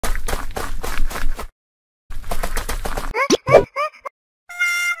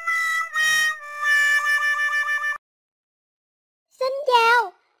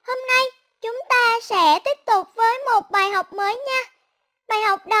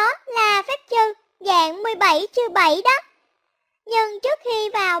đó là phép trừ dạng 17 trừ 7 đó. Nhưng trước khi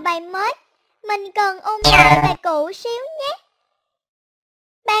vào bài mới, mình cần ôn lại bài cũ xíu nhé.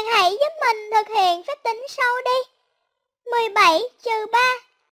 Bạn hãy giúp mình thực hiện phép tính sau đi. 17 trừ 3.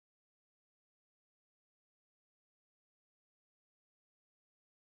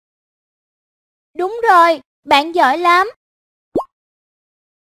 Đúng rồi, bạn giỏi lắm.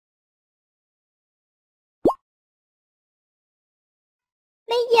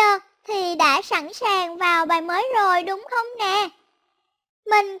 Bây giờ thì đã sẵn sàng vào bài mới rồi đúng không nè?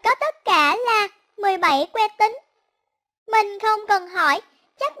 Mình có tất cả là 17 que tính. Mình không cần hỏi,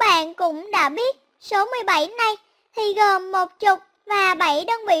 chắc bạn cũng đã biết số 17 này thì gồm một chục và 7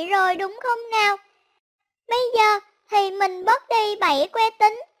 đơn vị rồi đúng không nào? Bây giờ thì mình bớt đi 7 que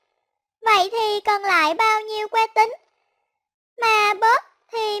tính. Vậy thì còn lại bao nhiêu que tính? Mà bớt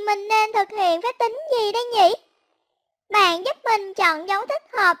thì mình nên thực hiện phép tính gì đây nhỉ? Bạn giúp mình chọn dấu thích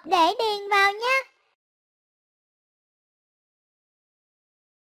hợp để điền vào nha.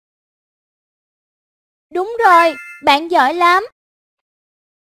 Đúng rồi, bạn giỏi lắm.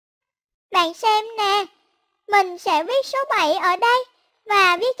 Bạn xem nè, mình sẽ viết số 7 ở đây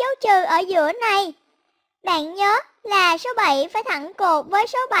và viết dấu trừ ở giữa này. Bạn nhớ là số 7 phải thẳng cột với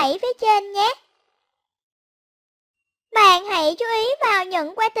số 7 phía trên nhé. Bạn hãy chú ý vào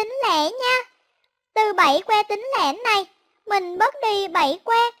những que tính lẻ nha. Từ 7 que tính lẻ này, mình bớt đi 7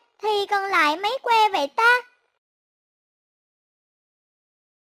 que thì còn lại mấy que vậy ta?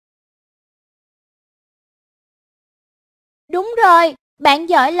 Đúng rồi, bạn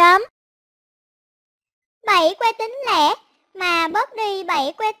giỏi lắm. 7 que tính lẻ mà bớt đi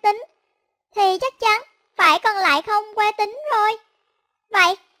 7 que tính thì chắc chắn phải còn lại không que tính rồi.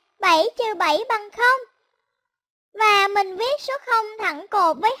 Vậy 7 trừ 7 bằng 0. Và mình viết số 0 thẳng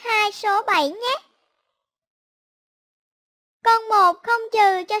cột với hai số 7 nhé. Con 1 không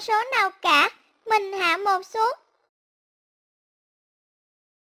trừ cho số nào cả, mình hạ 1 xuống.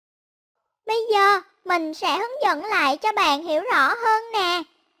 Bây giờ mình sẽ hướng dẫn lại cho bạn hiểu rõ hơn nè.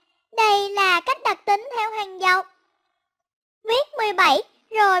 Đây là cách đặt tính theo hàng dọc. Viết 17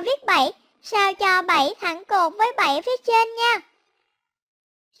 rồi viết 7 sao cho 7 thẳng cột với 7 phía trên nha.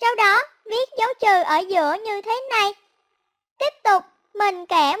 Sau đó viết dấu trừ ở giữa như thế này. Tiếp tục mình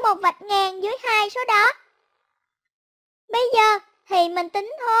kẻ một vạch ngang dưới hai số đó. Bây giờ thì mình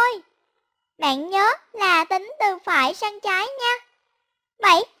tính thôi. Bạn nhớ là tính từ phải sang trái nha.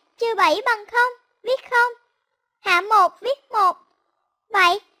 7 trừ 7 bằng 0, viết 0. Hạ 1 viết 1.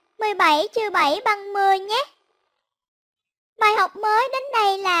 Vậy 17 trừ 7 bằng 10 nhé. Bài học mới đến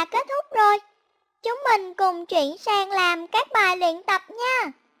đây là kết thúc rồi. Chúng mình cùng chuyển sang làm các bài luyện tập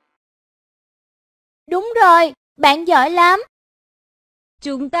nha. Đúng rồi, bạn giỏi lắm.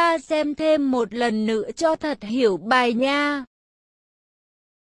 Chúng ta xem thêm một lần nữa cho thật hiểu bài nha.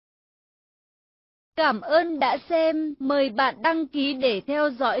 Cảm ơn đã xem. Mời bạn đăng ký để theo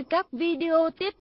dõi các video tiếp